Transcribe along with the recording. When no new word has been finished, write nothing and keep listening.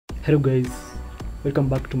Hello guys, welcome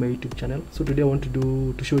back to my YouTube channel. So today I want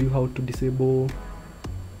to show you how to disable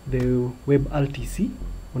the WebRTC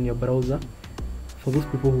on your browser. For those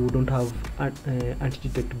people who don't have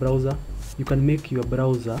anti-detect browser, you can make your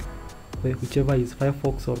browser, whichever is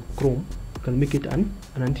Firefox or Chrome, you can make it an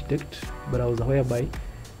anti-detect browser whereby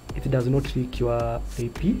it does not leak your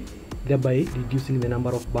IP, thereby reducing the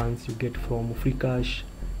number of bans you get from Freecash,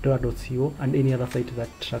 .co and any other site that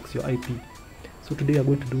tracks your IP. So today I'm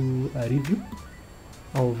going to do a review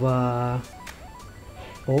of I'm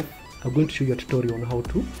going to show you a tutorial on how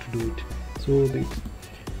to do it. So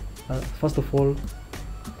first of all,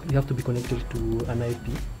 you have to be connected to an IP.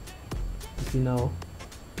 You see now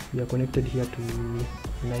we are connected here to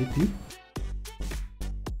an IP.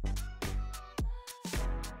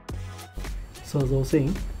 So as I was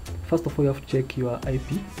saying, first of all you have to check your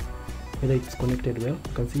IP whether it's connected well.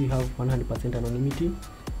 You can see you have 100% anonymity,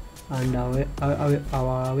 and our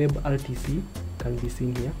WebRTC can be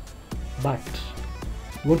seen here, but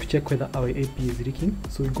we want to check whether our IP is leaking.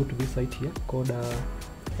 So we go to this site here called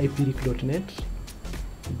ipleak.net.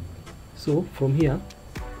 So from here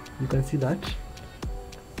you can see that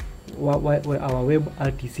where our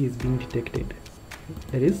WebRTC is being detected,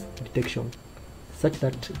 there is detection, such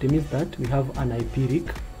that it means that we have an IP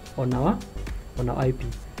leak on our IP.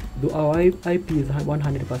 Though our IP is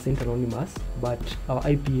 100% anonymous, but our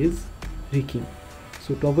IP is leaking.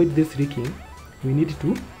 So to avoid this leaking, we need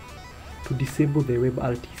to disable the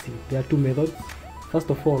WebRTC. There are two methods. First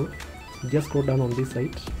of all, just scroll down on this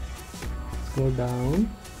site. Scroll down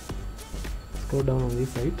on this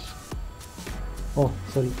site. Oh,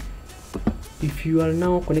 sorry. If you are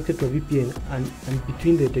now connected to a VPN and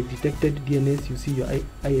between the detected DNS, you see your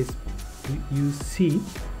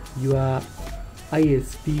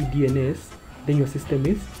ISP DNS, then your system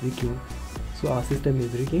is leaking. So our system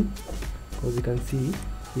is leaking because you can see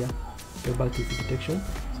here WebRTC detection.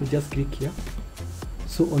 So just click here.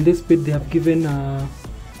 So on this page they have given on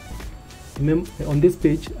this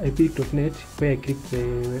page ipleak.net, where I click the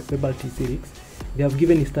WebRTC leaks, they have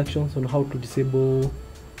given instructions on how to disable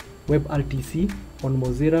WebRTC on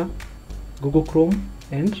Mozilla, Google Chrome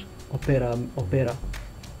and Opera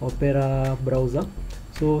browser.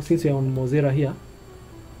 So since you're on Mozilla here,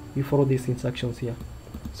 you follow these instructions here.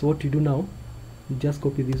 So what you do now, you just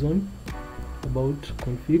copy this one about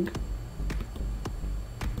config,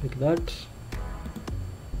 like that,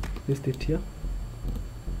 paste it here,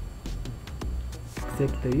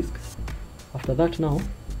 accept the risk. After that now,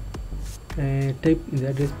 type in the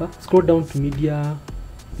address bar, scroll down to media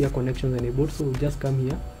peer connections enabled. So just come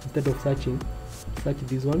here, instead of searching, search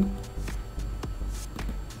this one,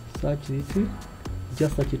 search this,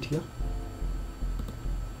 just search it here.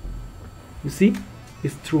 You see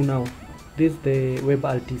it's true now. This is the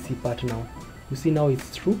WebRTC part now. You see now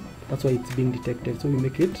it's true, that's why it's being detected. So we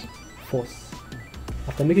make it false.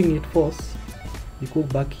 After making it false, we go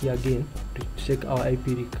back here again to check our IP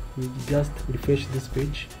leak. We just refresh this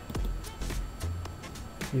page.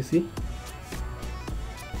 You see,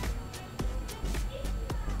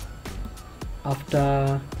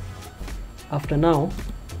 after now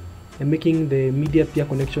and making the media peer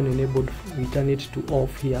connection enabled, we turn it to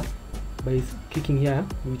off here. By clicking here,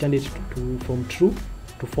 we turn it from true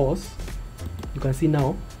to false. You can see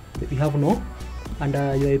now that we have no,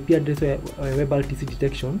 under your IP address WebRTC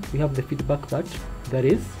detection, we have the feedback that there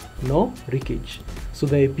is no leakage. So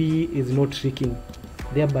the IP is not leaking,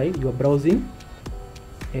 thereby you are browsing.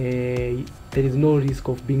 There is no risk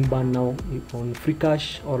of being banned now on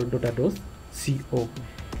Freecash or .co.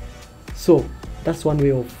 So that's one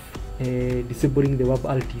way of disabling the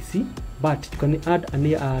WebRTC, but you can add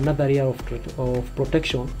another layer of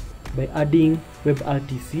protection by adding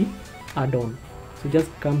WebRTC add-on. So just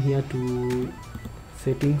come here to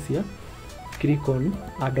settings here, click on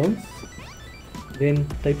add-ons, then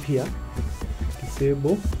type here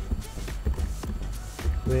disable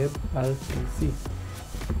WebRTC,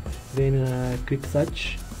 then click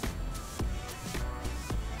search,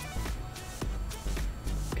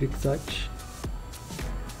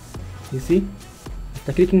 You see,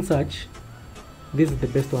 after clicking search, this is the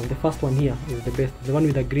best one. The first one here is the best, the one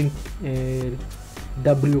with the green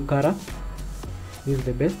W color. This is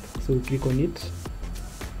the best, so we click on it.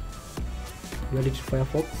 We add it to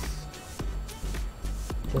Firefox.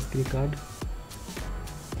 Just click add.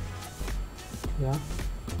 Yeah,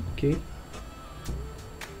 okay.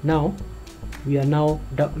 Now we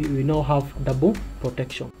now have double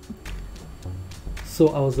protection.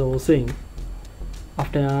 So as I was saying,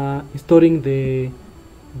 after installing the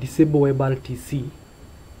disable WebRTC,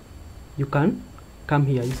 you can come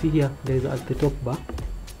here. You see here there is at the top bar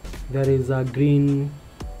there is a green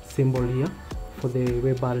symbol here for the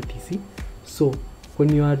WebRTC. So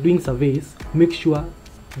when you are doing surveys, make sure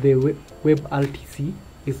the WebRTC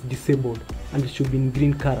is disabled and it should be in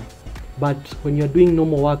green color. But when you are doing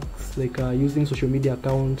normal works like using social media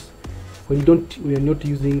accounts, when you're not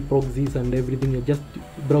using proxies and everything, you're just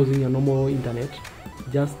browsing your normal internet,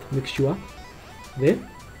 just make sure the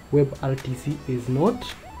WebRTC is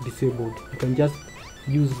not disabled. You can just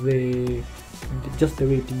use just the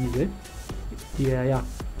way it is. Yeah,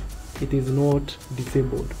 it is not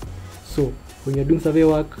disabled. So when you're doing survey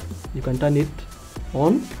work, you can turn it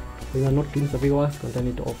on. When you're not doing survey work, you can turn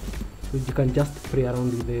it off. So you can just play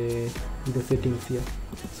around with the settings here.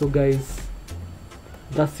 So guys,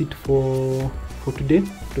 that's it for today.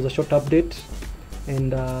 It was a short update,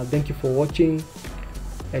 and thank you for watching.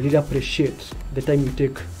 I really appreciate the time you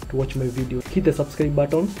take to watch my video. Hit the subscribe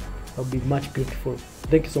button. I'll be much grateful.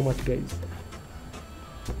 Thank you so much, guys.